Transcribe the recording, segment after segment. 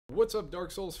What's up,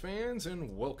 Dark Souls fans,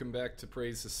 and welcome back to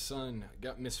Praise the Sun.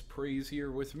 Got Miss Praise here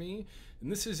with me,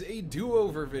 and this is a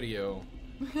do-over video.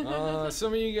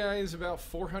 Some of you guys, about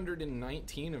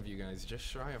 419 of you guys, just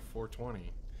shy of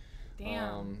 420.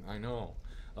 Damn. I know.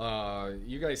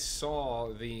 You guys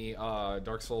saw the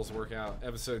Dark Souls workout,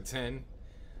 episode 10.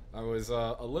 I was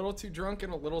a little too drunk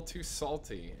and a little too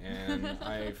salty, and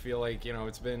I feel like, you know,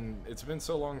 it's been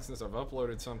so long since I've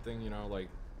uploaded something, you know, like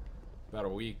about a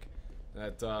week,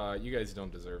 that you guys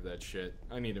don't deserve that shit.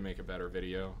 I need to make a better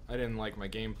video. I didn't like my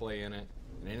gameplay in it,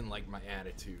 and I didn't like my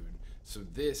attitude. So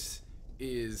this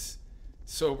is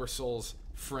Sober Souls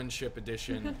Friendship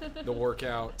Edition, the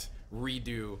workout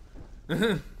redo.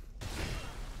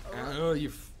 Oh,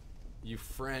 you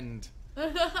friend.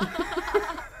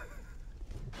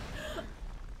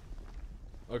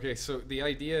 Okay, so the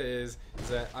idea is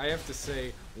that I have to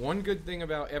say one good thing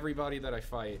about everybody that I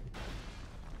fight,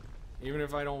 even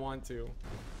if I don't want to.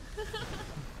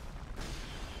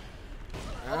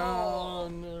 Oh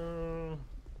no.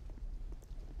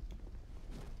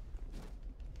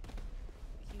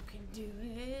 You can do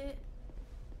it.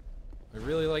 I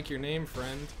really like your name,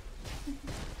 friend.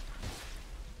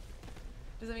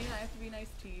 Does it mean I have to be nice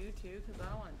to you too? Because I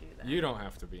don't want to do that. You don't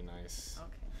have to be nice.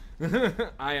 Okay.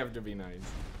 I have to be nice.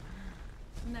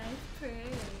 Nice praise.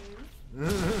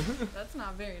 That's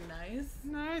not very nice.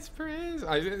 Nice praise.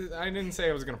 I didn't say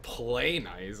I was gonna play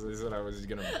nice. I said I was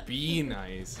gonna be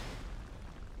nice.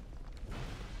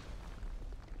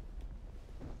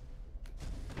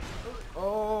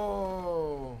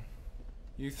 Oh,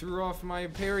 you threw off my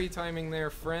parry timing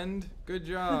there, friend. Good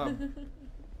job.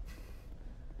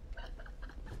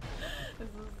 This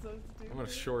is so stupid. I'm gonna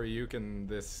shoryuken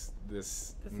this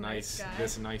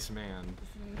nice man.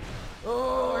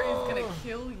 Or he's gonna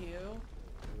kill you.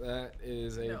 That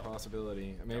is a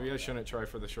possibility. Maybe Don't I shouldn't try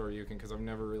for the shoryuken because I've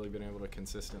never really been able to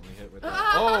consistently hit with that.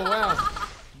 Oh wow!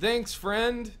 Thanks,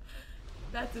 friend.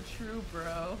 That's a true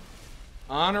bro.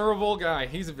 Honorable guy.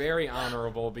 He's very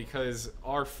honorable because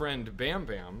our friend Bam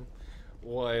Bam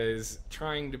was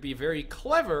trying to be very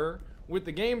clever with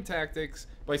the game tactics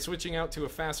by switching out to a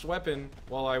fast weapon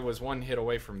while I was one hit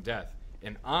away from death.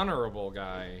 An honorable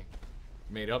guy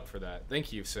made up for that.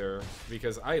 Thank you, sir,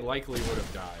 because I likely would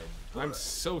have died. I'm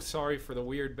so sorry for the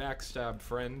weird backstab,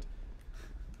 friend.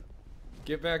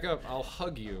 Get back up. I'll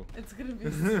hug you. It's gonna be.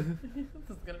 This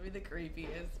is gonna be the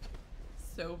creepiest.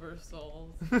 Sober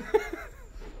Souls.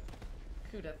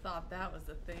 Who'd have thought that was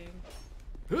a thing?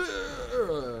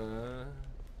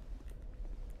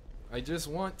 I just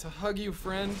want to hug you,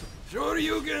 friend.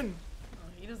 Shoryuken! Oh,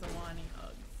 he doesn't want any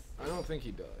hugs. I don't think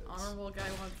he does. Honorable guy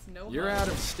wants no You're hugs. out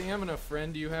of stamina,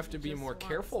 friend. You have to be more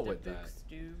careful with that.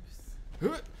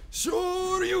 Stoops.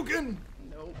 Shoryuken!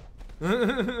 Nope.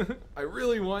 I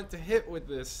really want to hit with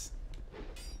this.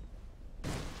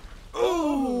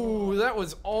 Oh, that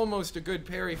was almost a good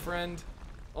parry, friend.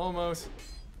 Almost.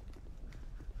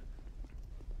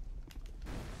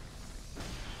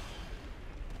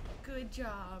 Good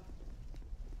job.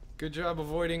 Good job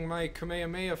avoiding my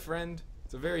Kamehameha, friend.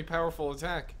 It's a very powerful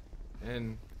attack.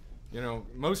 And, you know,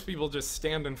 most people just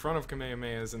stand in front of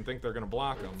Kamehamehas and think they're going to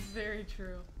block them. It's very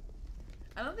true.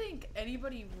 I don't think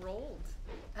anybody rolled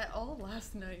at all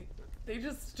last night. They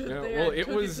just stood there well, and it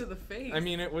took was, it to the face. I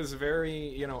mean, it was very,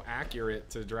 you know, accurate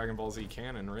to Dragon Ball Z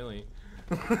canon, really.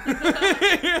 You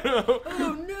know?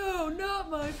 Oh no, not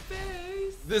my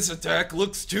face! This attack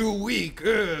looks too weak,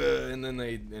 and then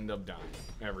they end up dying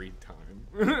every time.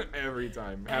 Every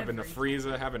time. Happened to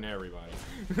Frieza, happened to everybody.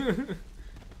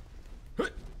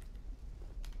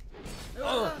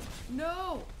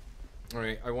 No!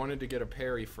 Alright, I wanted to get a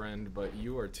parry, friend, but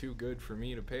you are too good for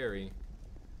me to parry.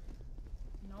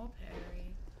 No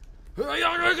parry.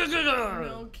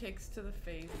 No kicks to the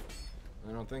face.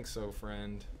 I don't think so,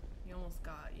 friend. You almost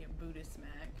got your Buddha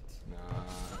smacked. Nah.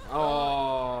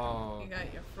 Oh. You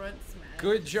got your front smacked.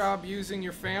 Good job using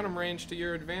your phantom range to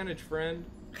your advantage, friend.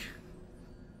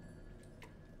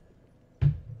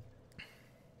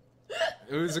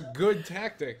 It was a good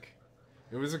tactic.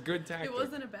 It was a good tactic. It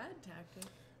wasn't a bad tactic.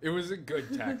 It was a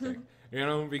good tactic. You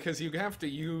know, because you have to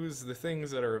use the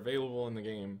things that are available in the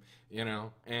game, you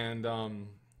know, and,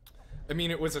 I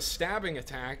mean, it was a stabbing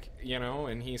attack, you know,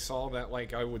 and he saw that,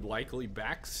 like, I would likely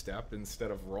backstep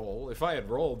instead of roll. If I had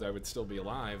rolled, I would still be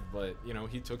alive, but, you know,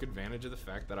 he took advantage of the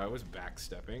fact that I was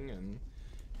backstepping, and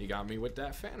he got me with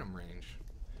that phantom range.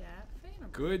 That phantom.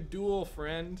 Good duel,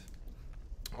 friend.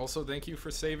 Also, thank you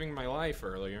for saving my life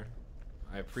earlier.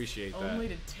 I appreciate that. Only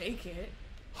to take it.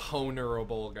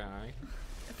 Honorable guy.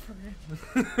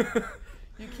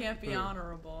 You can't be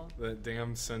honorable. That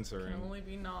damn censoring. You can only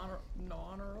be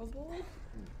non-honorable.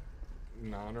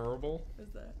 Non-honorable?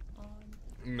 Is that on?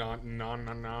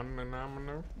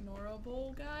 Non-honorable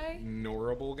Norable guy?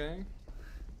 Norable guy?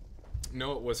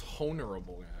 No, it was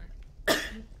honorable guy.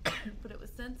 But it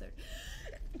was censored.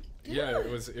 Yeah,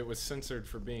 it was censored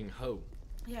for being ho.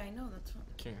 Yeah, I know, that's what.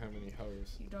 Can't have any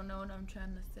hoes. You don't know what I'm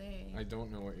trying to say. I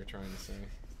don't know what you're trying to say.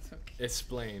 It's okay.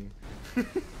 Explain. The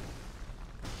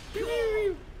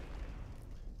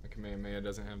Kamehameha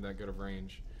doesn't have that good of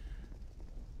range.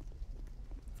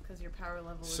 It's because your power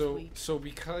level is weak. So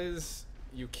because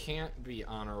you can't be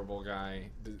honorable guy,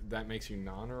 that makes you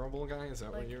non-honorable guy? Is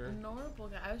that Like, what you're... honorable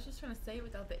guy. I was just trying to say it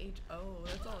without the H-O.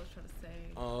 That's all I was trying to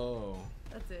say. Oh.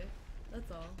 That's it. That's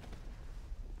all.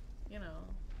 You know.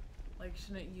 Like,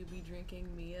 shouldn't you be drinking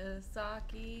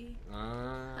Miyazaki?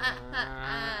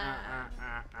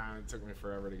 It took me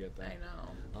forever to get that. I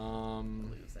know.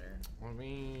 Loser. Let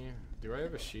me... Do I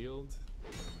have a shield? No,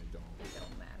 I don't. It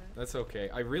don't matter. That's okay.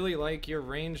 I really like your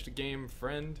ranged game,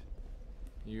 friend.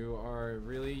 You are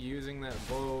really using that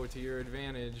bow to your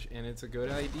advantage, and it's a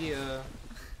good idea.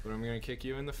 But I'm gonna kick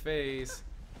you in the face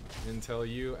until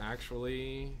you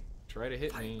actually try to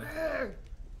hit me.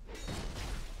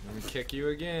 I'm gonna kick you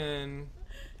again.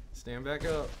 Stand back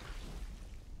up.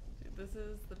 Dude, this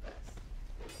is the best.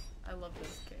 I love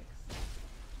those kicks.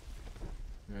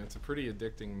 Yeah, it's a pretty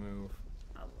addicting move.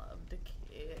 I love the kicks.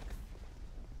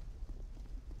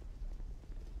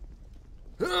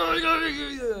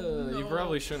 You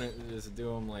probably shouldn't just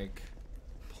do them like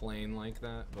plain like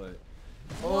that, but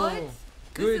What?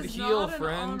 good this is heal, not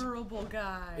friend. An honorable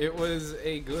guy. It was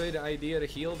a good idea to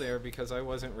heal there because I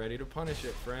wasn't ready to punish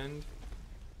it, friend.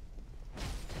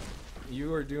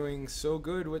 You are doing so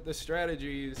good with the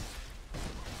strategies.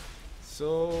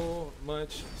 So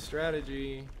much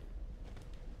strategy.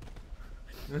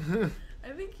 I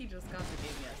think he just got the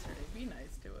game yesterday. Be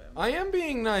nice to him. I am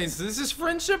being nice. This is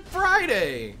Friendship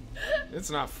Friday. It's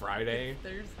not Friday.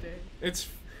 Thursday. It's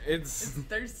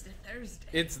Thursday.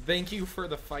 It's Thank You for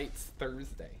the Fights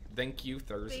Thursday. Thank you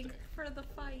Thursday. Thank for the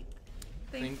fight.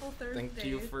 Thankful Thursday. Thank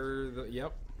you for the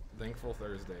Thankful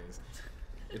Thursdays.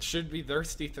 It should be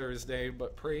Thirsty Thursday,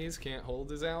 but Praise can't hold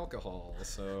his alcohol,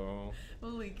 so...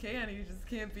 Well, he can. He just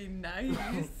can't be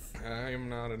nice. I'm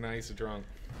not a nice drunk.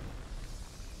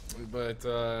 But,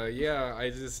 yeah,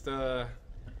 I just, had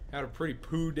a pretty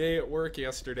poo day at work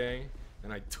yesterday,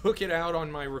 and I took it out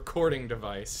on my recording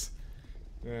device.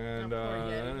 And,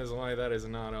 that is why that is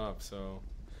not up, so...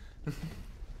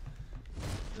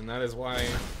 And that is why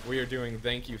we are doing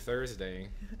Thank You Thursday.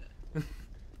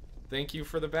 Thank you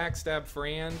for the backstab,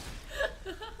 Fran.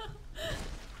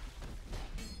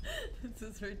 This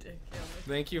is ridiculous.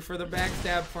 Thank you for the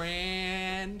backstab,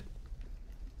 Fran.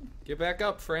 Get back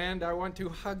up, friend. I want to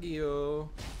hug you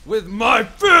with my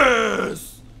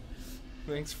fist.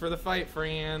 Thanks for the fight,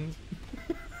 friend.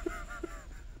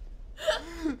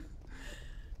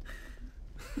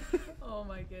 Oh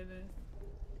my goodness.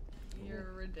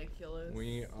 You're ridiculous.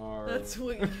 We are... That's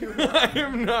what you are. I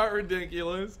am not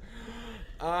ridiculous.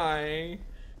 I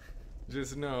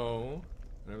just know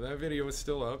that if that video is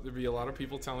still up, there'd be a lot of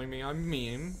people telling me I'm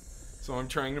mean, so I'm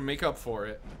trying to make up for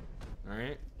it.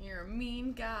 Alright? You're a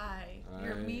mean guy.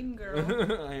 You're a mean girl.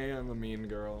 I am a mean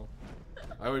girl.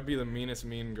 I would be the meanest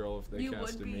mean girl if they You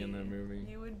casted would be. me in that movie.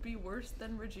 You would be worse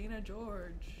than Regina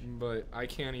George. But I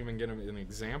can't even get an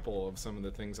example of some of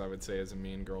the things I would say as a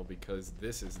mean girl because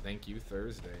this is Thank You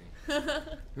Thursday.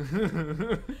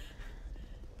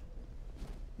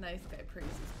 Nice guy praise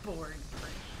is boring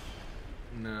praise.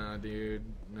 Nah, dude.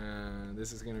 Nah,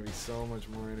 this is gonna be so much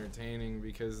more entertaining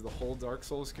because the whole Dark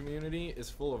Souls community is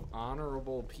full of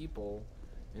honorable people.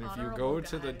 And if you Honorable go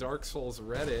to the guys. Dark Souls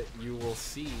Reddit, you will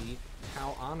see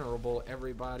how honorable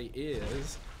everybody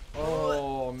is.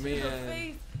 Oh, To the man.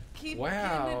 face. Keep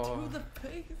Wow. getting it to the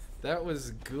face. That was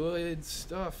good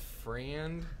stuff,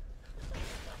 friend.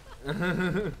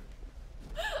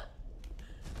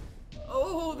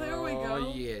 Oh, there we go.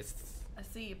 Oh, yes. I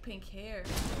see your pink hair.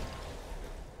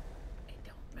 It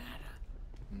don't matter.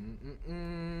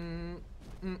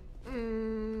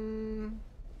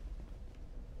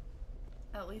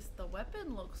 At least the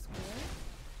weapon looks cool.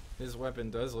 His weapon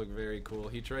does look very cool.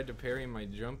 He tried to parry my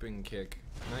jumping kick.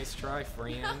 Nice try,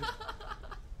 friend.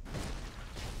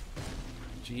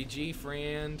 GG,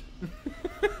 friend. Wait,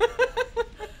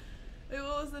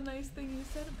 what was the nice thing you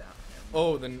said about him?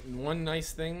 Oh, the one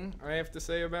nice thing I have to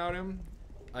say about him,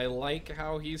 I like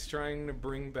how he's trying to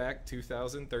bring back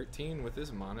 2013 with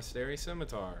his monastery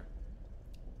scimitar.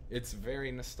 It's very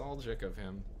nostalgic of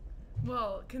him.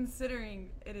 Well, considering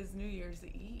it is New Year's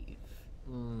Eve.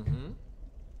 Mm-hmm.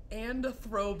 And a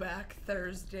throwback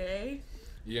Thursday.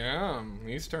 Yeah,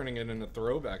 he's turning it into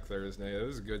Throwback Thursday. That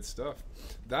was good stuff.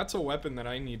 That's a weapon that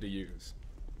I need to use.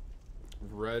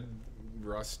 Red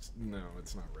Rust. No,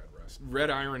 it's not Red Rust.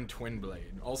 Red Iron Twin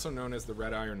Blade, also known as the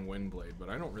Red Iron Wind Blade, but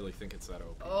I don't really think it's that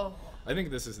OP. Oh. I think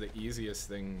this is the easiest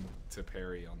thing to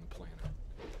parry on the planet.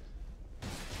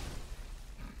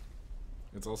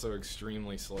 It's also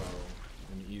extremely slow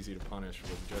and easy to punish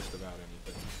with just about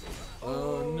anything.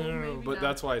 Oh no! But not.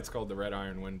 That's why it's called the Red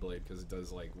Iron Wind Blade, because it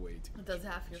does like way too much It does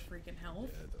half damage. your freaking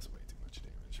health. Yeah, it does way too much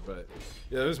damage. But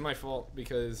yeah, it was my fault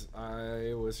because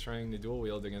I was trying to dual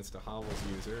wield against a Hovels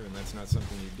user, and that's not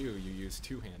something you do. You use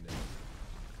two-handed.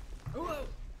 Oh,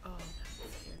 that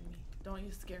scared me. Don't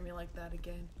you scare me like that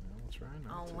again. I'll try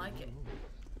not I don't to. like it.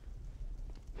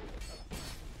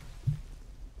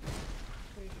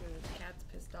 Pretty sure this cat's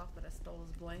pissed off that I stole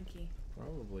his blankie.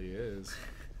 Probably is.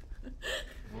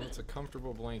 Well, it's a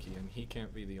comfortable blankie, and he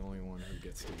can't be the only one who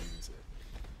gets to use it.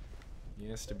 He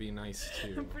has to be nice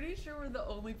too. I'm pretty sure we're the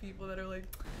only people that are like,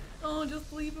 oh,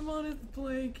 just leave him on his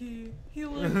blankie. He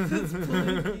likes his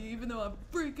blankie, even though I'm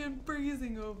freaking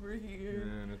freezing over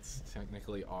here. And it's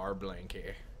technically our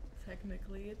blankie.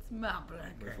 Technically, it's my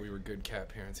blankie. If we were good cat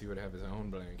parents, he would have his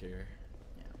own blankie.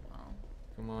 Yeah, well.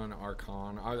 Come on,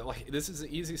 Archon. This is the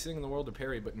easiest thing in the world to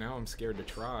parry, but now I'm scared to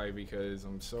try because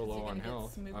I'm so low on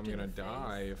health. I'm gonna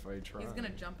die if I try. He's gonna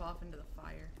jump off into the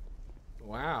fire.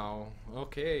 Wow.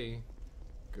 Okay.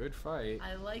 Good fight.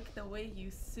 I like the way you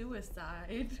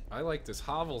suicide. I like this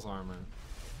Hovels armor.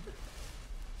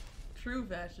 True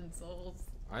fashion souls.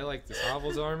 I like this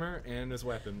Hovels armor and his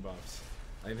weapon buffs.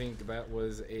 I think that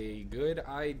was a good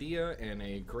idea and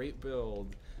a great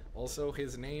build. Also,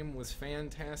 his name was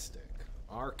fantastic.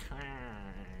 Archon.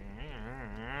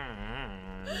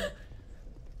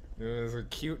 It was a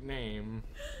cute name.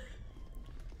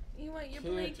 You want your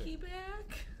Cute. blankie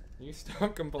back? You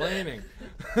stop complaining.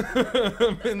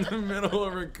 I'm in the middle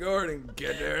of recording.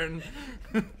 Get in.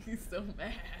 He's so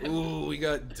mad. Ooh, we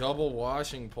got double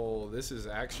washing pole. This is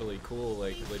actually cool,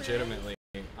 like legitimately.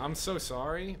 I'm so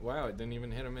sorry. Wow, it didn't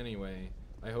even hit him anyway.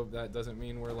 I hope that doesn't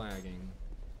mean we're lagging.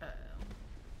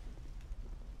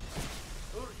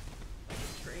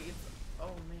 Trades.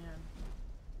 Oh man.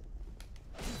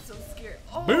 I'm so scared.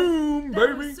 Oh, Boom, that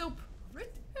baby. was so pretty.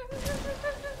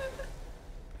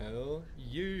 Hell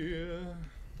yeah.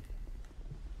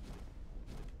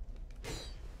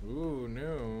 Ooh,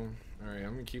 no. Alright,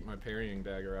 I'm gonna keep my parrying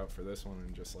dagger out for this one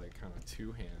and just like kind of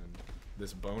two-hand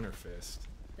this boner fist.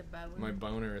 The boner. My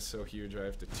boner is so huge I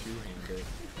have to two-hand it.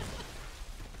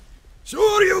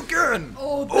 Shoryuken!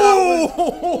 Oh, that was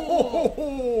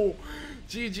Oh!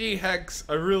 GG Hex,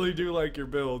 I really do like your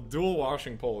build. Dual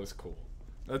washing pole is cool.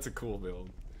 That's a cool build.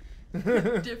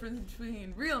 difference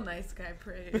between real nice guy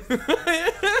praise and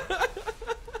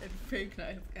fake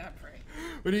nice guy praise.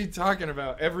 What are you talking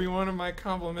about? Every one of my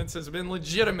compliments has been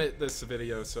legitimate this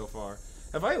video so far.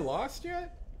 Have I lost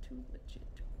yet? Too legit.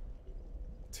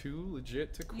 Too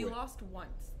legit to quit. You lost once.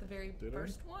 The very Did I?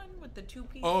 first one with the 2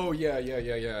 pieces. Oh, yeah.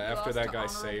 After lost that to guy honorable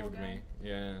saved guy? me.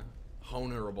 Yeah.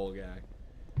 Honorable guy.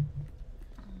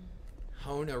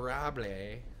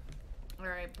 Honorable.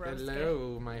 Alright, bro.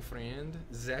 Hello, my friend.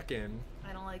 Zekken.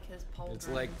 I don't like his pole. It's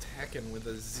like Tekken with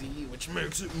a Z, which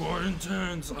makes it more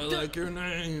intense. I like your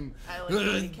name. I like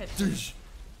when he catches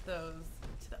those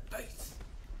to the face.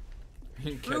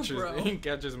 He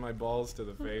catches my balls to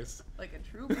the face. Like a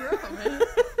true bro, man.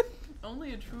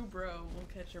 Only a true bro will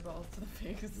catch your balls to the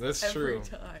face. That's every true.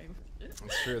 time. That's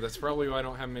true. That's probably why I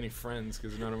don't have many friends,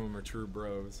 because none of them are true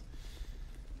bros.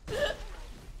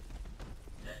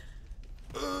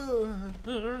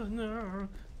 No,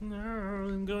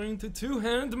 I'm going to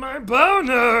two-hand my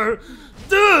boner.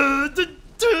 No,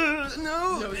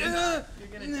 No, you're not. You're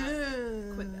gonna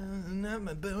die. Quit that. Not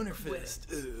my boner Quit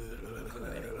fist.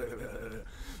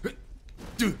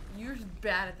 You're just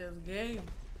bad at this game.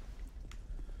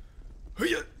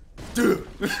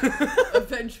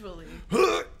 Eventually,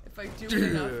 if I do it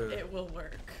enough, it will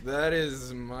work. That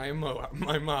is my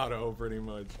motto, pretty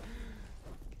much.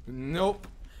 Nope.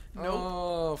 Nope.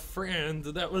 Oh, friend,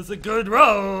 that was a good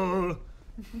roll.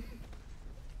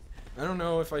 I don't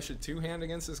know if I should two-hand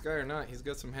against this guy or not. He's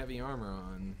got some heavy armor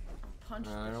on. Punch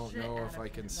I the don't shit know out if of I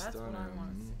can him. That's stun what I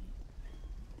wanna him.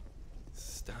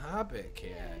 Stop it, cat.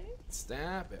 Okay.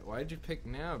 Stop it. Why'd you pick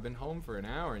now? I've been home for an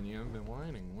hour and you haven't been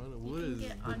whining. What can is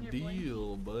get on the your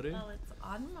deal, buddy? Well, it's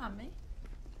on mommy.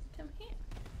 Come here.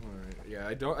 Alright, yeah,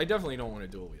 I definitely don't want to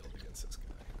dual wield against this guy.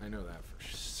 I know that for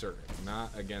certain.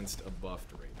 Not against a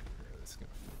buffed rapier. That's gonna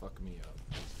fuck me up.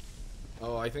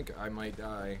 Oh, I think I might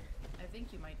die. I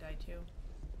think you might die too.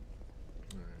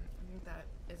 Alright. I think that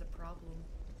is a problem.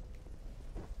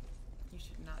 You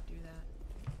should not do that.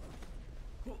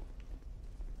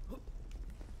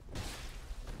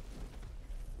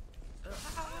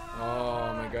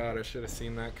 god, I should have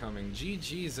seen that coming.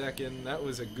 GG, Zekin. That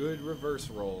was a good reverse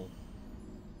roll.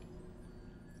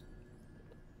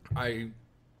 I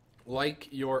like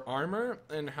your armor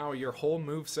and how your whole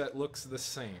moveset looks the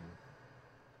same.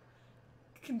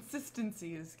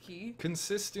 Consistency is key.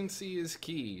 Consistency is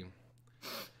key.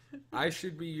 I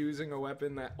should be using a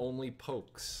weapon that only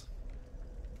pokes.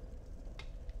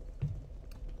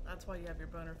 That's why you have your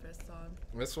boner fists on.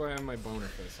 That's why I have my boner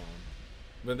fists on.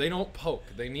 But they don't poke.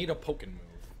 They need a poking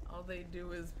move. All they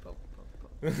do is poke,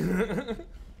 poke, poke.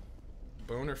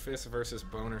 Boner fist versus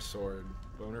boner sword.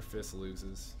 Boner fist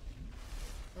loses.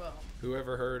 Well.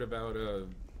 Whoever heard about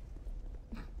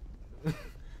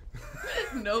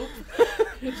Nope.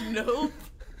 Nope.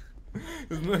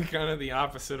 Isn't that kind of the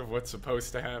opposite of what's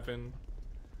supposed to happen?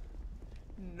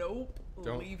 Nope.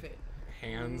 Don't Leave it.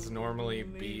 Hands normally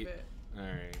Leave beat. it.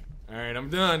 Alright, I'm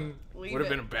done. Leave Would have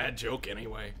it. been a bad joke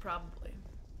anyway. Probably.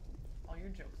 All your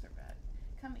jokes are bad.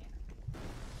 Come here.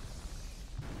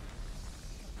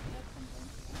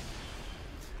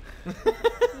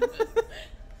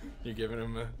 You're giving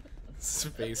him a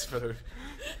space for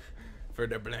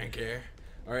the blank air.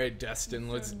 Alright, Destin,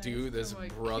 So let's nice do for this, my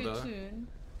brother. kitchen.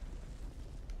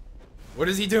 What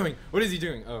is he doing? What is he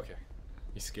doing? Oh, okay.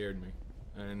 He scared me.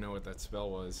 I didn't know what that spell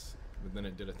was, but then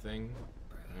it did a thing,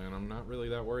 and I'm not really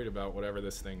that worried about whatever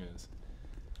this thing is.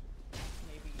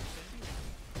 Maybe you should be.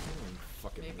 I'm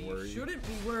fucking Maybe worried. you shouldn't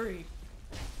be worried.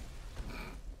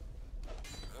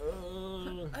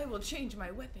 I will change my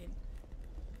weapon.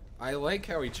 I like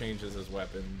how he changes his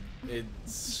weapon.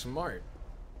 It's smart.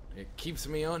 It keeps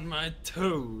me on my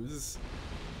toes.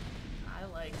 I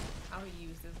like how he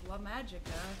uses La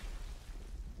Magica.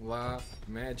 La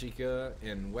Magica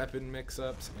and weapon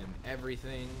mix-ups and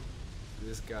everything.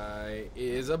 This guy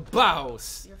is a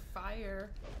boss. Your fire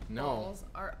No. balls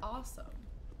are awesome.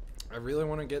 I really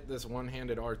want to get this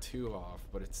one-handed R2 off,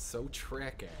 but it's so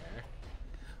tricky.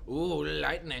 Ooh,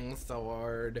 lightning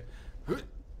sword.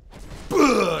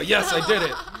 Yes, I did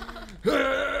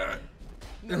it.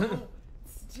 No,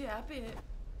 stop it.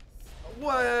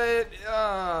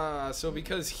 What? So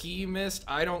because he missed,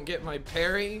 I don't get my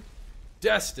parry?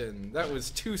 Destin, that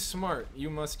was too smart. You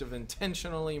must have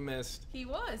intentionally missed. He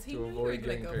was. He To knew you were avoid gonna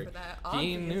getting go parried. for that.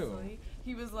 He Obviously. knew.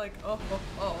 He was like, oh,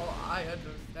 I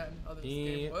understand how this He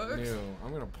game works. knew.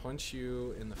 I'm gonna punch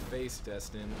you in the face,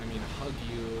 Destin. I mean, hug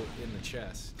you in the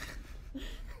chest.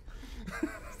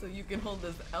 So you can hold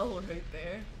this L right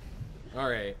there.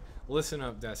 Alright, listen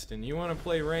up, Destin. You want to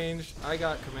play ranged? I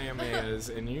got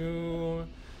Kamehamehas, and you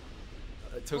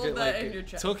took Hold it that like in your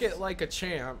chest. took it like a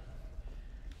champ.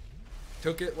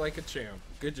 Took it like a champ.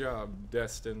 Good job,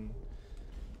 Destin.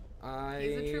 He's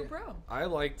a true bro. I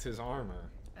liked his armor.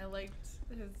 I liked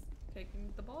his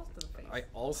taking the balls to the face. I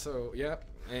also, yep,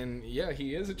 and yeah,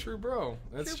 he is a true bro.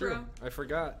 That's True true. I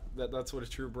forgot that that's what a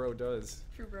true bro does.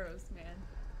 True bros, man.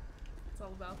 It's all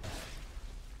about that.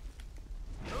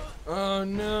 Oh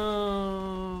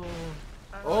no!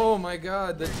 I Oh like my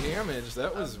god, the damage.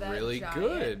 That was that really giant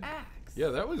good. axe. Yeah,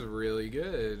 that was really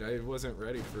good. I wasn't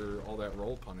ready for all that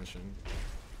roll punishing.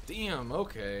 Damn,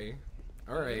 okay.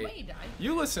 Alright. Wait,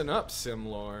 You listen up,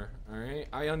 Simlor. Alright?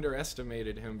 I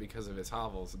underestimated him because of his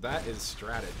hovels. That is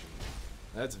strategy.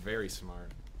 That's very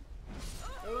smart.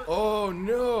 Oh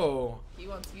no! He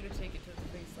wants you to take it to the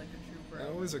face like a true bro.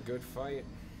 That was a good fight.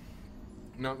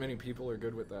 Not many people are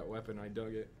good with that weapon. I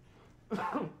dug it.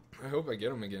 I hope I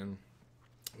get him again.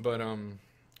 But,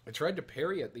 I tried to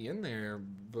parry at the end there,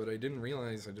 but I didn't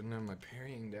realize I didn't have my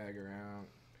parrying dagger out.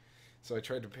 So I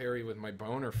tried to parry with my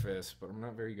boner fist, but I'm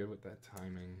not very good with that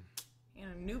timing. You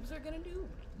know, noobs are gonna noob.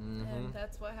 Mhm. And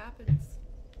that's what happens.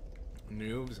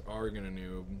 Noobs are gonna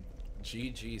noob.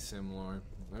 GG, Simlor.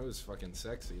 That was fucking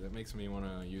sexy. That makes me want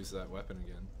to use that weapon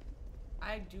again.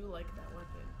 I do like that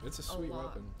weapon. It's a sweet lot.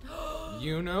 weapon.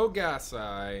 You know,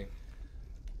 Gasai.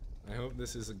 I hope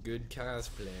this is a good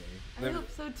cosplay. I hope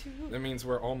so too. That means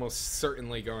we're almost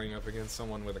certainly going up against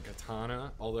someone with a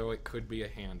katana, although it could be a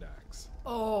hand axe.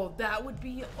 Oh, that would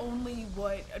be only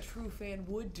what a true fan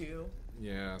would do.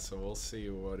 Yeah, so we'll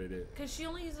see what it is. Because she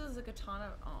only uses a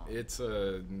katana. Oh. It's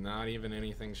not even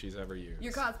anything she's ever used.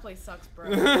 Your cosplay sucks, bro.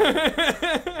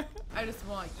 I just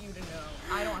want you to know.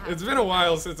 I don't have It's been a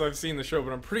while since I've seen the show,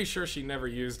 but I'm pretty sure she never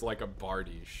used like a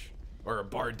bardish. Or a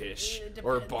bardish. It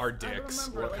Or a depends. I bardix.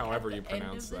 remember, like, However at you the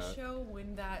pronounce end of that. the show,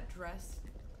 when that dress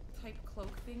type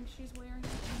cloak thing she's wearing.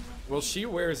 Well, she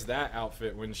wears that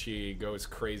outfit when she goes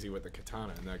crazy with the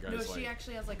katana, and that guy's No, like... she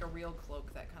actually has like a real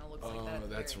cloak that kind of looks like that. at Oh,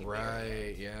 the that's very, very right,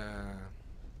 end. yeah.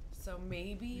 So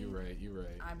maybe. You're right.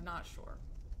 I'm not sure.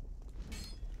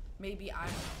 Maybe I'm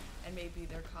wrong, and maybe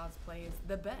their cosplay is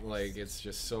the best. Like, it's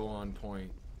just so on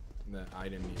point. that I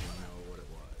didn't even know what it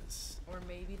was. Or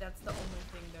maybe that's the only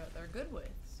thing that they're good with.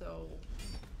 So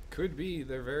Could be.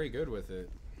 They're very good with it.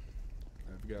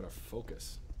 I've got to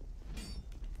focus.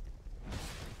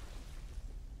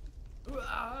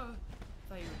 thought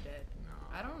you were dead.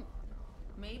 No. I don't.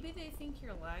 Maybe they think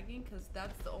you're lagging, because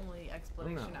that's the only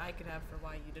explanation I could have for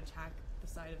why you'd attack the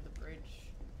side of the bridge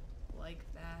like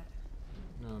that.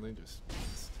 No, they just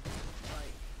missed.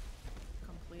 Like,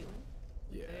 completely?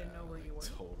 Yeah. They didn't know where you were.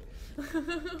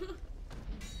 Totally.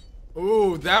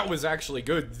 Ooh, that was actually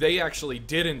good. They actually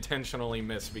did intentionally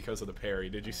miss because of the parry.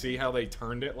 Did you see how they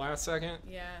turned it last second?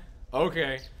 Yeah.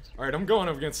 Okay. Alright, I'm going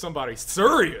up against somebody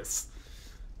serious.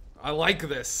 I like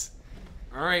this.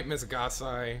 Alright, Miss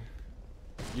Gasai.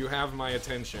 You have my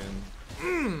attention.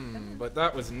 But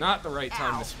that was not the right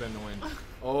time to spin the win.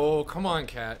 Oh, come on,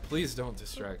 cat. Please don't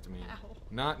distract me. Ow.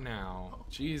 Not now.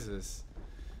 Jesus.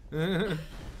 It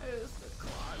was the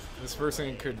claws. This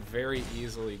person could very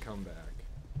easily come back.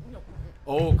 Nope.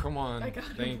 Oh, come on. I got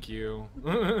him. Thank you.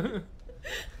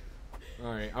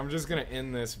 Alright, I'm just gonna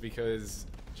end this because,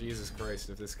 Jesus Christ,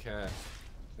 if this cat...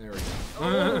 There we go.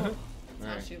 Oh, that's how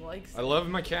Alright. she likes I it. love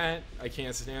my cat. I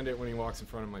can't stand it when he walks in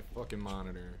front of my fucking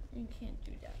monitor. You can't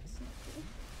do that.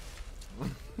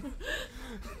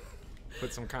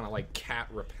 Put some kind of like cat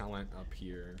repellent up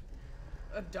here.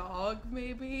 A dog,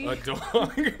 maybe? A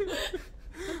dog?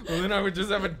 Well, then I would just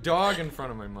have a dog in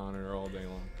front of my monitor all day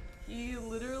long. He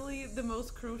literally, the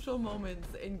most crucial moments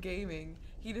in gaming,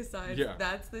 he decides Yeah.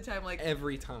 that's the time. Like,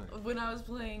 Every time. when I was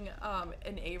playing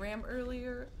an ARAM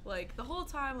earlier, like, the whole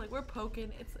time, like, we're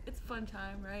poking. It's fun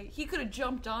time, right? He could have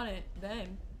jumped on it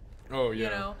then. Oh, yeah. You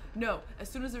know? No, as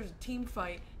soon as there's a team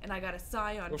fight and I got a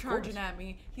Scion Of charging course. at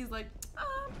me, he's like,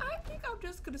 I think I'm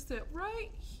just gonna sit right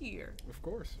here. Of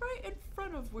course. Right in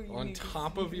front of where you On need to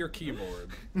top sit. of your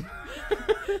keyboard.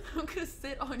 I'm gonna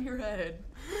sit on your head.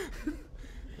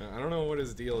 I don't know what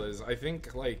his deal is. I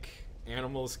think, like,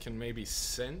 animals can maybe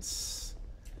sense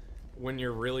when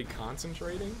you're really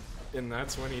concentrating, and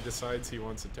that's when he decides he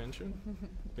wants attention.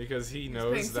 Because he paying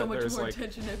knows so that much there's, more like,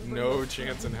 attention to everybody no else.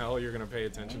 chance in hell you're gonna pay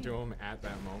attention to him at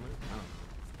that moment. I don't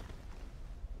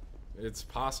know. It's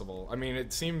possible. I mean,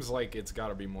 it seems like it's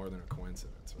gotta be more than a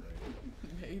coincidence, right?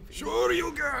 Maybe. Sure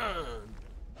you can!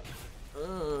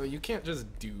 You can't just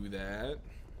do that.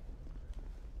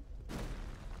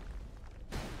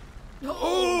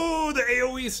 Oh, the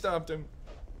AoE stopped him.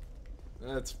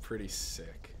 That's pretty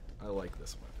sick. I like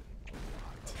this weapon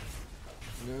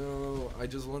a lot. No, I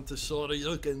just want to sort of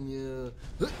look at you.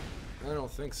 I don't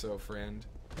think so, friend.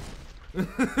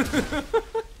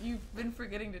 You've been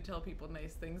forgetting to tell people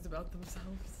nice things about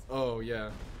themselves. Oh,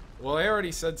 yeah. Well, I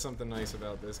already said something nice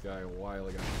about this guy a while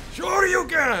ago. Sure you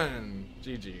can!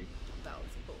 GG. That was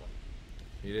cool.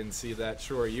 You didn't see that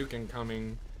sure you can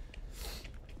coming.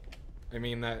 I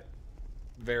mean that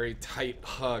very tight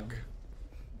hug.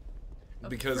 A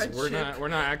Because friendship. we're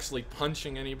not actually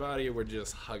punching anybody, we're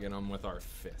just hugging them with our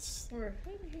fists. We're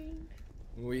hugging.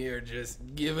 We are just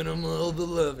giving them all the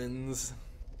lovin's.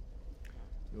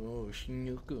 Oh,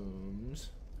 schnookums.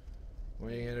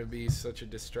 Why you gotta be such a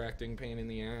distracting pain in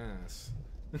the ass?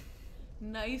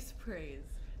 Nice praise.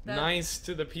 That- Nice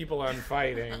to the people I'm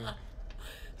fighting.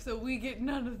 So we get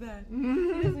none of that.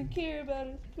 He doesn't care about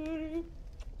us.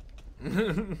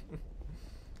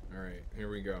 Alright, here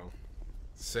we go.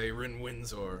 Sayrin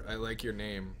Windsor, I like your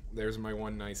name. There's my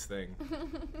one nice thing.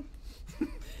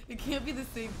 It can't be the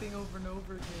same thing over and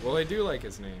over again. Well, I do like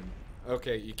his name.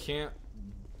 Okay, you can't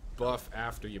buff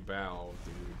after you bow,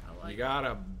 dude. I like You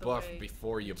gotta the buff way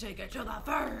before you... Take it to the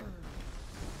fur.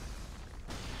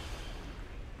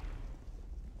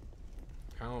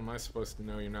 How am I supposed to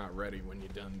know you're not ready when you're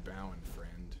done bowing,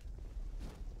 friend?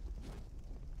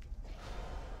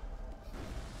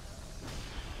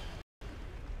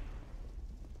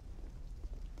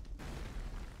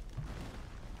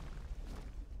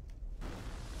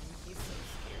 He's so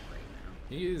scared right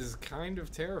now. He is kind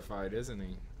of terrified, isn't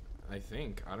he? I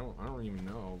think. I don't even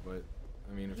know, but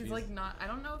I mean, if He's like not. I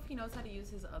don't know if he knows how to use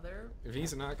his other. if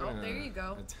he's not Oh, gonna there you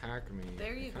go. attack me,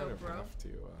 There you I kind go, of bro. have to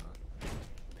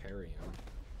parry him.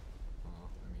 Well,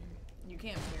 I mean, You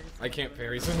can't parry. I can't someone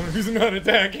parry with someone who's not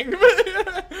attacking,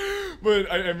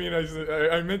 but I mean,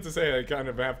 I meant to say I kind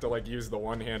of have to like use the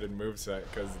one-handed moveset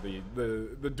because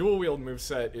the dual-wield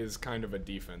moveset is kind of a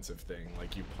defensive thing.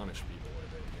 Like you punish people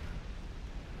with it. You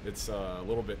know? It's a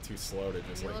little bit too slow to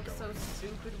just You like look go. so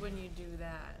stupid when you do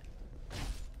that.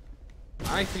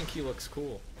 I think he looks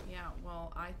cool. Yeah,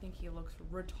 well, I think he looks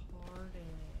retarded.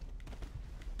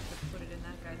 Let's put it in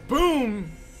that guy's.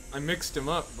 Boom! I mixed him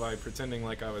up by pretending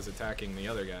like I was attacking the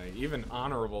other guy. Even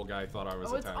Honorable Guy thought I was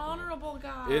attacking it's Honorable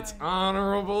Guy. It's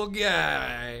Honorable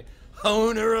Guy.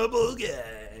 Honorable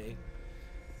Guy.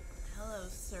 Hello,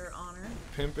 Sir Honor.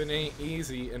 Pimpin' ain't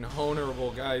easy, and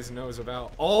Honorable Guys knows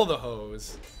about all the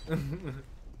hoes.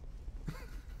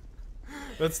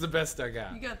 That's the best I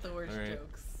got. You got the worst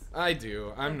jokes. I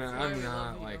do. I'm That's not. why I'm we love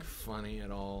not you. like funny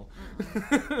at all.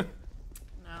 No,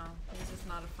 he's just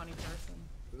not a funny person.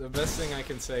 The best thing I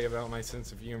can say about my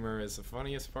sense of humor is the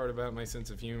funniest part about my sense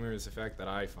of humor is the fact that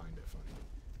I find it funny.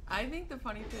 I think the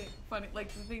the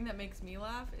thing that makes me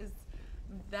laugh is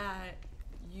that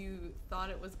you thought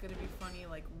it was gonna be funny,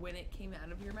 like when it came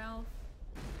out of your mouth.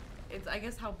 It's, I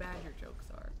guess, how bad your jokes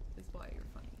are is why you're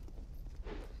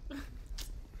funny.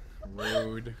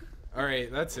 Rude. All right,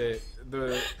 that's it.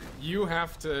 You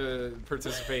have to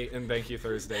participate in Thank You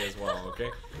Thursday as well, okay?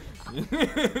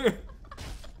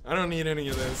 I don't need any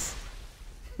of this.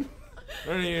 I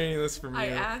don't need any of this from you. I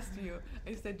asked you.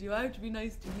 I said, "Do I have to be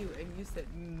nice to you?" And you said,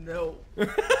 "No." I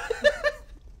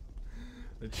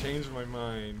changed my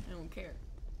mind. I don't care.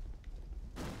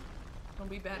 Don't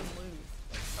be bad and lose.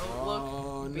 Oh,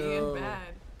 Oh, look, no. being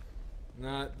bad.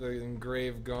 Not the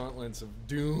engraved gauntlets of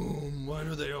doom. Why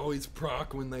do they always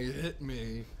proc when they hit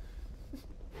me? I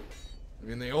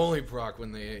mean, they only proc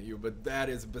when they hit you, but that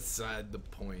is beside the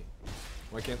point.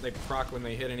 Why can't they proc when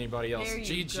they hit anybody else? There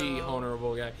you GG, go.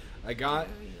 Honorable Guy. I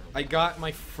got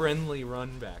my friendly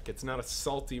run back. It's not a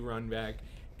salty run back.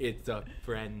 It's a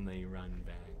friendly run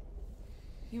back.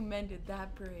 You mended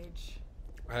that bridge.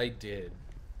 I did.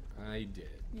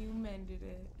 You mended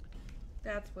it.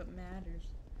 That's what matters.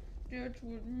 That's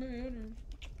what matters.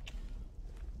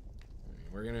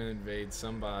 We're gonna invade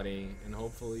somebody, and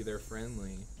hopefully they're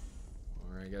friendly.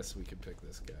 Or I guess we could pick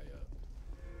this guy up.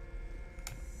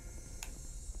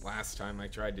 Last time I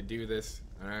tried to do this,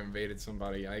 and I invaded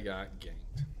somebody, I got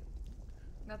ganked.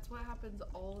 That's what happens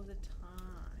all the time.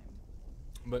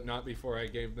 But not before I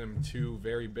gave them 2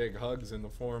 very big hugs in the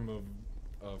form of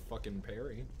a fucking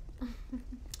parry.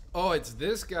 Oh, it's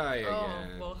this guy again.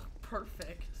 Oh, well,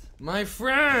 perfect. My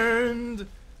friend!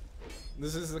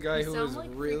 This is the guy You who sound was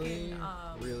like really,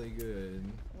 freaking, really good.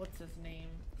 What's his name?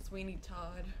 Sweeney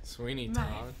Todd. Sweeney My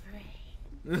Todd.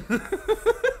 friend.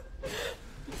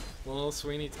 Well,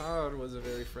 Sweeney Todd was a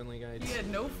very friendly guy too. He had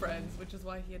no friends, which is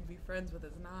why he had to be friends with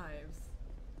his knives.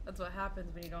 That's what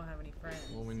happens when you don't have any friends.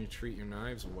 Well, when you treat your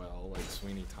knives well, like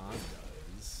Sweeney Todd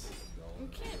does, You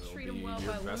can't they'll treat be them well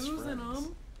your by best losing friends.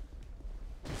 them.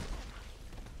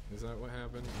 Is that what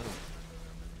happened? I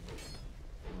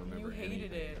don't You remember hated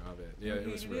anything it. of it. You Yeah, it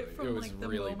was hated really, it from it was like the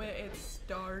really moment bad. it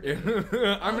started.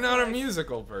 I'm was not a like,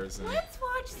 musical person. Let's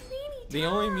watch Sweeney Todd. The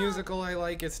only musical I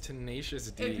like is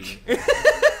Tenacious D,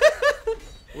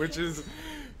 which is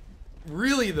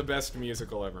really the best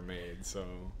musical ever made. So.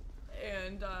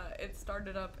 And it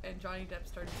started up, and Johnny Depp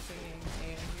started singing,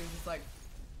 and he was just like,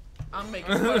 "I'm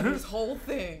making fun of this whole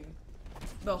thing,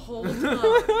 the whole time."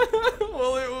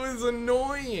 Well, it was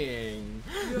annoying.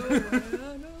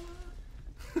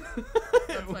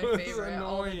 That's my favorite.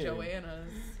 All the Joannas.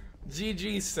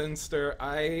 GG Sinster,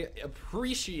 I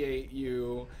appreciate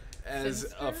you as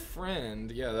a Sinster?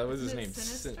 friend. Yeah, that was his Isn't it name.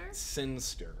 Sinister?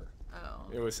 Sinster. Oh.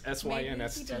 It was Maybe he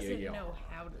Synster. doesn't know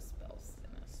how to spell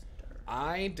sinister.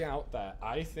 I doubt that.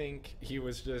 I think he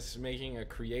was just making a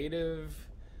creative,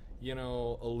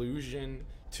 allusion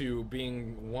to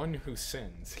being one who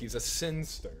sins. He's a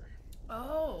sinster.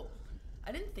 Oh.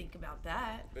 I didn't think about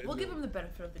that. We'll give him the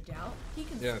benefit of the doubt. He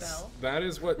can Yes, spell. that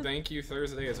is what Thank You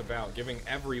Thursday is about, giving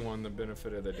everyone the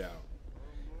benefit of the doubt.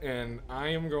 And I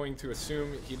am going to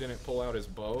assume he didn't pull out his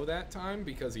bow that time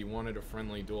because he wanted a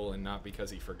friendly duel and not because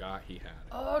he forgot he had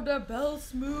it. Oh, the bell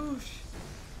smoosh.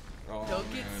 Oh,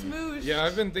 Don't get man. smooshed. Yeah,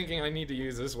 I've been thinking I need to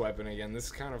use this weapon again. This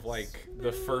is kind of like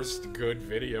the first good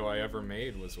video I ever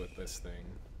made was with this thing.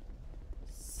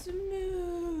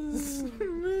 Smoosh.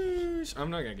 Smoosh.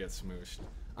 I'm not gonna get smooshed.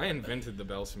 I invented the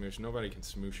bell smoosh. Nobody can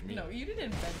smoosh me. No, you didn't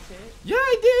invent it. Yeah,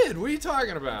 I did. What are you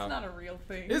talking about? It's not a real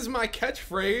thing. It's my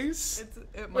catchphrase.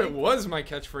 It was my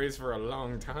catchphrase for a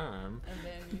long time. And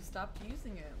then you stopped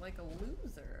using it like a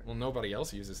loser. Well, nobody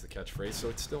else uses the catchphrase, so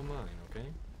it's still mine, okay?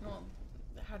 Well,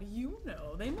 how do you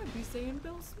know? They might be saying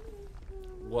Bill Smooth.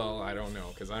 Well, I don't know,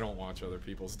 because I don't watch other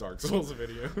people's Dark Souls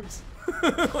videos.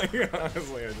 Like,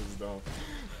 honestly, I just don't.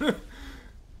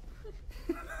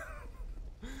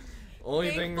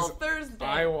 Only Thankful things Thursday.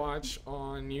 I watch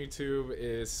on YouTube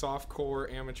is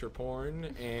softcore amateur porn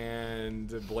and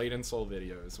Blade and Soul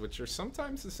videos, which are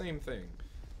sometimes the same thing.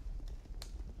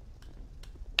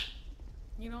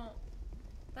 You know,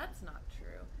 that's not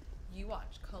true. You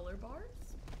watch color bars?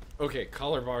 Okay,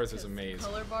 color bars is amazing.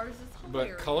 Color bars is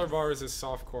hilarious. But color bars is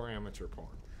softcore amateur porn.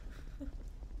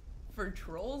 For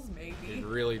trolls, maybe. It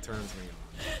really turns me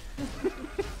on.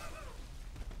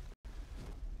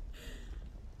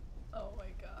 Oh my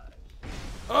gosh.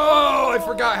 Oh, I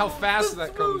forgot how fast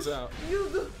that comes out.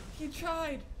 He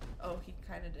tried. Oh, he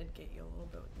kind of did get you a little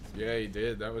bit with this. Yeah, he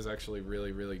did. That was actually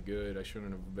really, really good. I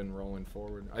shouldn't have been rolling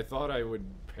forward. I thought I would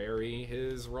parry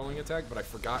his rolling attack, but I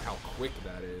forgot how quick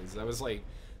that is. That was like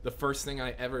the first thing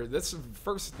I ever. That's the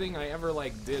first thing I ever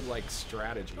like did like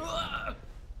strategy.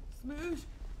 Smoosh.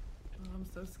 Oh, I'm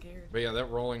so scared. But yeah, that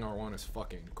rolling R1 is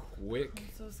fucking quick.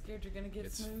 I'm so scared you're gonna get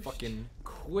It's smooshed. fucking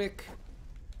quick.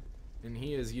 And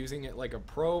he is using it like a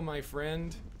pro, my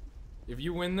friend. If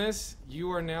you win this,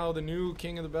 you are now the new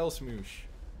king of the bell smoosh.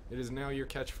 It is now your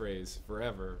catchphrase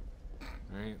forever.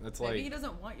 Right? That's Maybe like he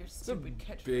doesn't want your stupid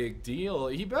catchphrase. big deal.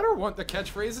 He better want the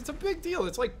catchphrase. It's a big deal.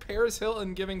 It's like Paris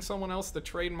Hilton giving someone else the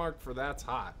trademark for "that's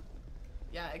hot."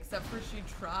 Yeah, except for she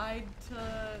tried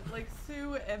to like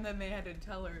sue, and then they had to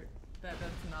tell her that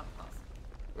that's not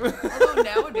possible. Although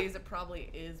nowadays it probably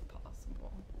is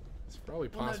possible. It's probably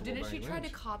Well, possible. no, didn't by she an try to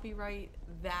inch. copyright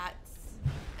 "that's"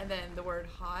 and then the word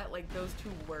 "hot," like those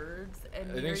two words? And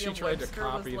I think she tried to Merriam-Webster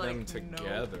was copy them like,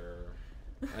 together.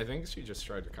 I think she just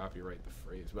tried to copyright the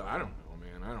phrase, but I don't know,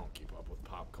 man. I don't keep up with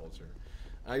pop culture.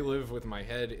 I live with my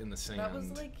head in the sand. That was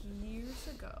like years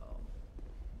ago.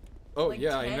 Oh, like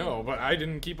yeah, 10. I know, but I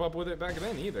didn't keep up with it back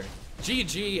then either.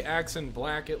 GG, Axe and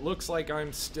Black. It looks like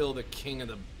I'm still the king of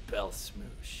the bell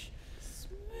smoosh.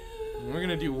 We're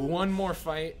gonna do one more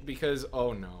fight because,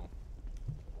 oh no.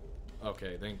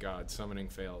 Okay, thank God, summoning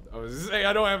failed. I was gonna say,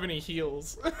 I don't have any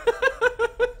heals.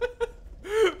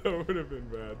 That would have been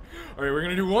bad. Alright, we're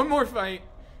gonna do one more fight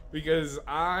because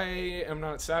I am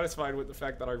not satisfied with the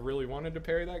fact that I really wanted to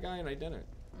parry that guy and I didn't.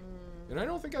 And I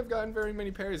don't think I've gotten very many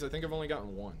parries. I think I've only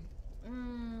gotten one.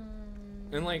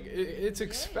 And like, it's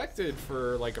expected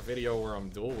for like a video where I'm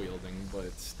dual wielding,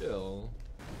 but still,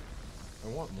 I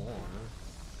want more.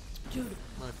 Dude,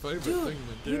 My favorite dude, thing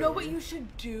to do. you know what you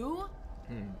should do?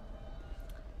 Hmm.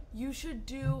 You should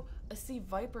do a Sea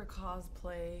Viper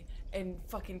cosplay and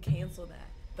fucking cancel that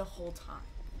the whole time.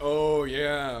 Oh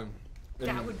yeah. That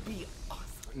And would be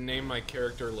awesome. name my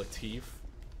character Latif.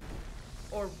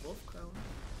 Or Wolfcrone.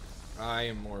 I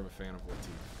am more of a fan of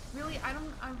Latif. Really, I'm more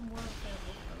of a fan of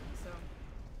Wolfcrone, so.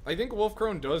 I think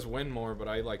Wolfcrone does win more, but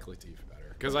I like Latif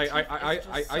better because Latif is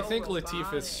just I so think Latif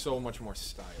robotic. is so much more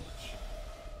stylish.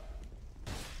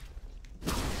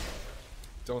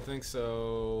 Don't think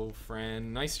so,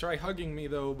 friend. Nice try hugging me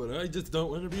though, but I just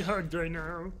don't want to be hugged right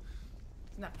now.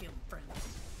 He's not feeling friends.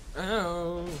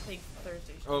 Oh. Thanks,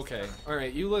 Thursday. Okay. All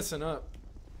right. You listen up.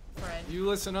 Friend. You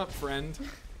listen up, friend.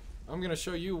 I'm gonna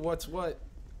show you what's what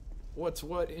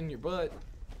in your butt.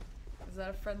 Is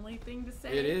that a friendly thing to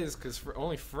say? It is, because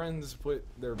only friends put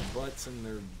their butts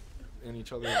in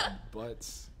each other's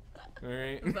butts. All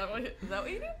right. Is that what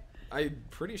you do? I'm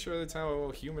pretty sure that's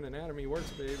how human anatomy works,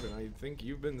 babe, and I think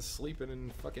you've been sleeping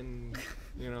in fucking,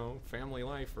 Family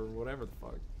Life or whatever the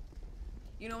fuck.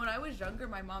 You know, when I was younger,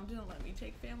 my mom didn't let me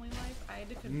take Family Life. I had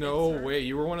to convince No her. way,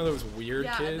 you were one of those weird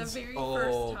Yeah, kids? the very Oh,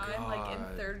 first time, like in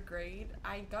God. 3rd grade,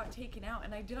 I got taken out,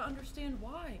 and I didn't understand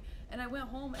why. And I went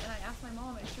home and I asked my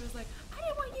mom, and she was like, "I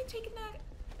didn't want you taking that."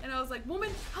 And I was like, "Woman,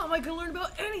 how am I gonna learn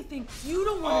about anything? You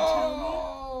don't want to tell me."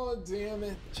 Oh, damn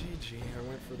it. GG, I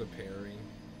went for the parry.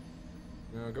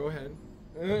 No, go ahead.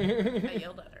 I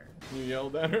yelled at her, You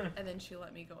yelled at her? and then she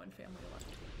let me go in Family Life.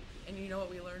 And you know what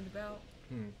we learned about?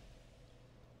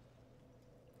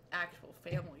 Actual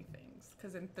family things.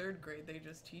 Because in 3rd grade, they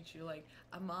just teach you, like,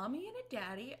 a mommy and a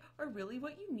daddy are really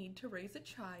what you need to raise a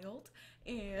child,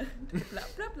 and blah,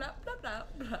 blah, blah, blah, blah,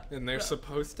 blah. And they're blah.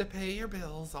 supposed to pay your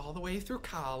bills all the way through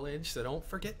college, so don't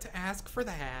forget to ask for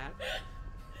that.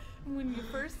 When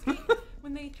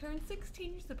they turn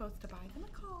 16, you're supposed to buy them a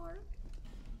car.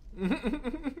 No,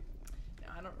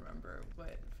 I don't remember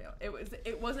what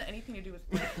it wasn't anything to do with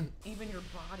like, even your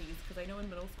bodies, because I know in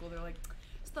middle school they're like,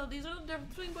 so these are the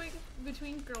difference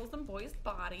between girls and boys'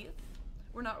 bodies.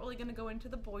 We're not really gonna go into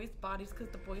the boys' bodies because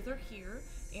the boys are here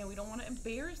and we don't want to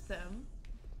embarrass them.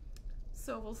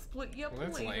 So we'll split you up Well,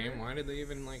 that's later. lame. Why did they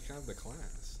even have the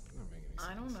class? That don't make any sense.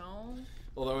 I don't know.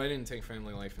 Although I didn't take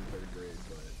Family Life in 3rd grade,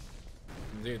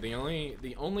 but dude,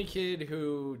 the only kid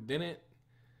who didn't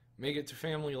make it to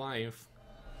Family Life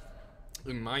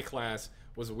in my class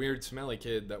was a weird, smelly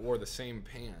kid that wore the same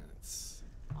pants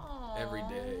every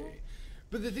day.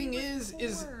 But the thing is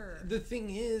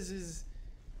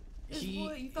he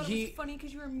what, you thought it was funny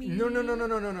because you were mean?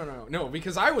 No,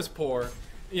 because I was poor,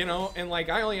 and like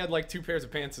I only had like 2 pairs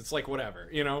of pants. It's like whatever,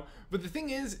 But the thing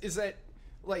is that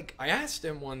like, I asked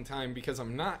him one time because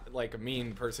I'm not, like, a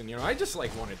mean person, you know, I just,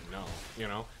 like, wanted to know, you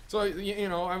know? So, you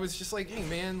know, I was just like, hey,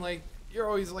 man, like, you're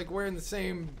always, like, wearing the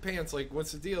same pants, like,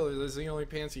 what's the deal? Are those the only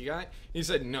pants you got? He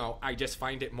said, no, I just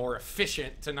find it more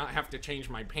efficient to not have to change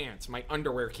my pants. My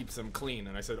underwear keeps them clean.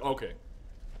 And I said, okay.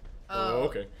 Oh,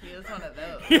 okay. He is one of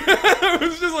those. I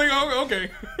was just like, oh, okay.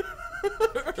 All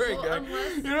right, Well, guy.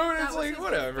 unless You know, and that it's was like, his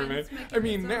whatever, man. defense I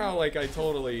mean, mechanism. now, like, I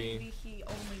totally... Maybe he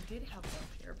only did have one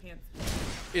pair of pants.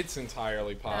 It's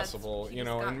entirely possible, he you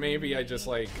just know, got and maybe I just,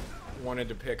 mean. like, wanted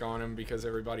to pick on him because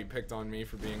everybody picked on me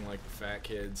for being, like, the fat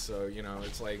kid, so, you know,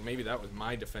 it's like, maybe that was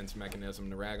my defense mechanism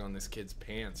to rag on this kid's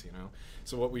pants, you know?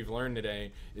 So what we've learned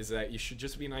today is that you should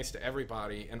just be nice to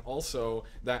everybody, and also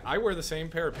that I wear the same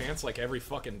pair of pants, like, every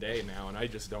fucking day now, and I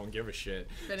just don't give a shit.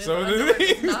 But his So underwear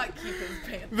does not keep his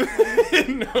pants.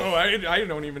 No, I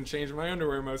don't even change my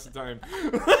underwear most of the time.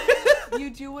 You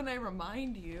do when I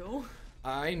remind you.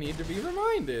 I need to be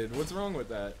reminded. What's wrong with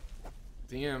that?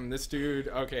 Damn, this dude.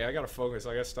 Okay, I gotta focus.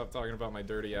 I gotta stop talking about my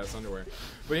dirty ass underwear.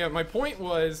 But yeah, my point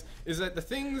is that the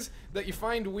things that you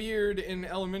find weird in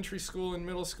elementary school and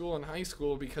middle school and high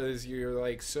school because you're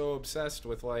like so obsessed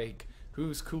with like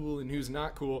who's cool and who's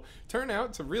not cool turn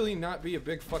out to really not be a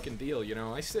big fucking deal, you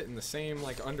know? I sit in the same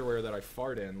like underwear that I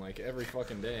fart in like every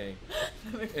fucking day.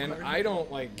 And I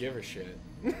don't like give a shit.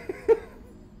 You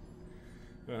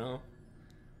know?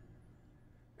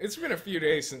 It's been a few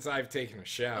days since I've taken a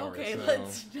shower. Okay, so.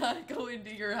 let's not go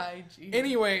into your hygiene.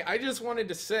 Anyway, I just wanted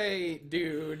to say,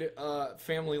 dude,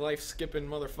 family life skipping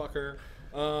motherfucker,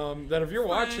 that if you're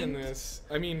watching this,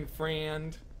 I mean,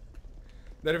 friend,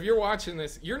 that if you're watching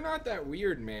this, you're not that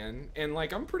weird, man. And,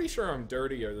 like, I'm pretty sure I'm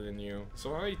dirtier than you,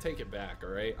 so I take it back,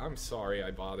 alright? I'm sorry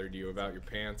I bothered you about your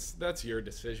pants. That's your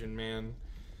decision, man.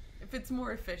 If it's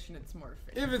more efficient, it's more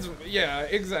efficient. If it's, yeah,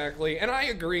 exactly. And I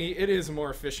agree, it is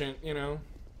more efficient, you know?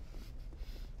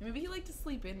 Maybe he liked to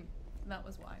sleep in, and that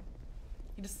was why.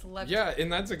 He just slept. Yeah,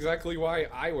 and that's exactly why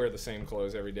I wear the same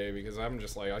clothes every day, because I'm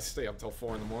just like, I stay up till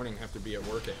 4 in the morning, have to be at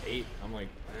work at 8. I'm like,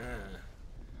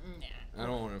 I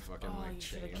don't want to fucking like you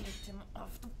should have change. kicked him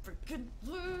off the freaking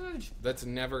ledge. That's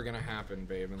never gonna happen,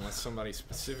 babe, unless somebody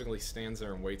specifically stands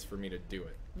there and waits for me to do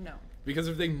it. No. Because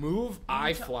if they move, I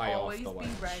You need to fly off always the ledge.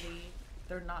 be ready.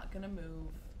 They're not gonna move.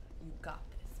 You got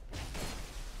this.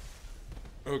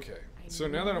 Okay, so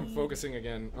now that I'm focusing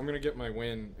again, I'm gonna get my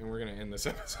win, and we're gonna end this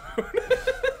episode.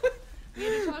 We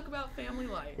had to talk about family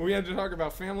life. We had to talk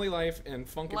about family life and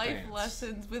funky Life pants.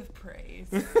 lessons with praise.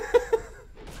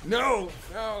 No!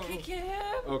 Kick him!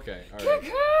 Okay, alright.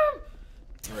 Kick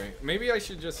him! Alright, maybe I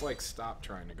should just like stop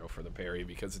trying to go for the parry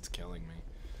because it's killing me.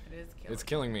 It is killing. It's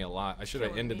killing me a lot. I should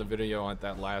have Killing ended me. the video at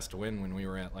that last win when we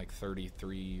were at like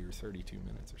 33 or 32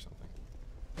 minutes or something.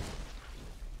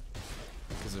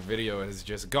 Because the video has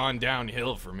just gone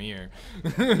downhill from here.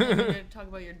 You're gonna talk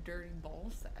about your dirty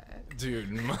ball sack.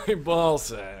 Dude, my ball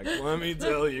sack, let me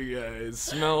tell you guys,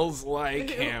 smells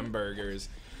like hamburgers.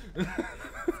 So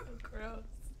gross.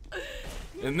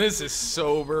 And this is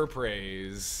sober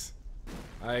praise.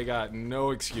 I got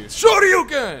no excuse.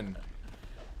 Shoryuken!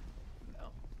 No.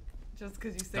 Just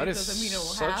because you say That it is doesn't mean it will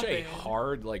such happen. a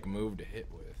hard like move to hit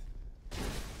with.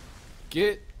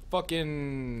 Get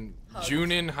fucking Hugs.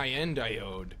 Junin Hyen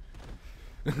Diode.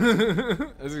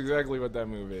 That's exactly what that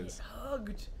move is. Get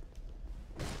hugged.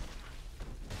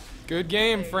 Good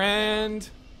game, There you friend.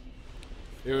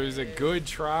 It was a good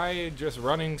try, just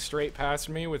running straight past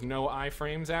me with no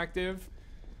iframes active.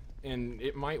 And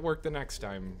it might work the next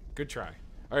time. Good try.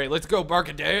 Alright, let's go,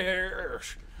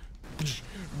 Barkadesh.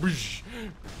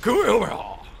 Come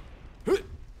over.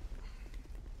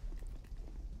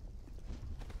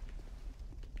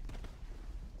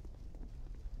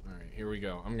 Here we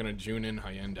go. I'm gonna Junin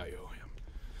Hyundai him.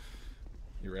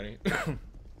 You ready?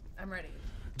 I'm ready.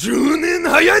 Junin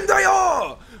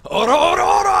Hyundai! Ora ora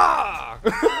ora!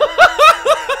 That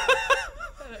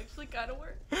actually kind of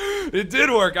worked. It did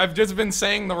work. I've just been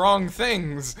saying the wrong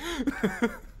things.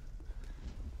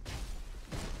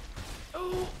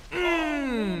 Oh,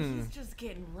 he's just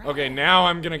getting wrecked. Okay, now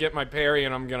I'm gonna get my parry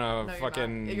and I'm gonna No,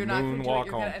 fucking you're not gonna do it. moonwalk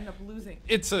You're home. gonna end up losing.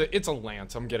 It's a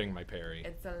lance. I'm getting my parry.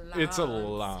 It's a lance. It's a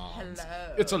lance.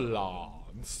 Hello. It's a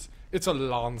lance. It's a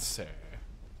lancer.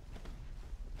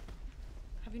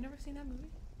 Have you never seen that movie?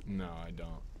 No, I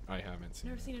don't. I haven't seen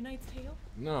Never it. seen A Knight's Tale?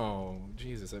 No,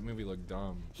 Jesus, that movie looked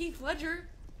dumb. Heath Ledger.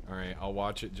 Alright, I'll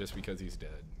watch it just because he's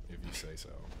dead, if you say so.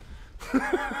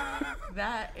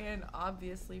 That and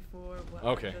obviously for what I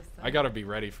Okay, just said. I gotta be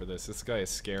ready for this. This guy is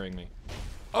scaring me.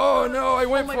 Oh no, I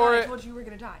went Oh my for God, I it! told you were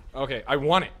gonna die. Okay, I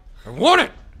want it! I want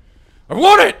it! I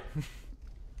want it!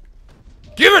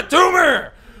 Give it to me!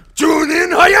 Tune in,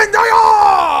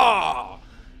 Hyundai!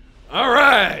 All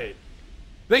right.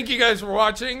 Thank you guys for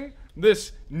watching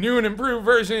this new and improved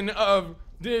version of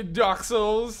the Dark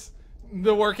Souls,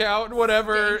 the workout,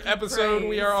 whatever Stanky episode we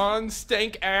praise. are on.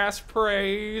 Stank Ass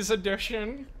Praise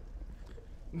edition.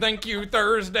 Thank you,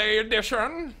 Thursday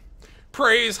edition.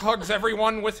 Praise hugs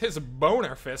everyone with his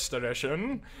boner fist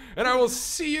edition. And I will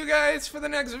see you guys for the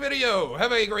next video.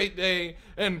 Have a great day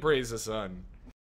and praise the sun.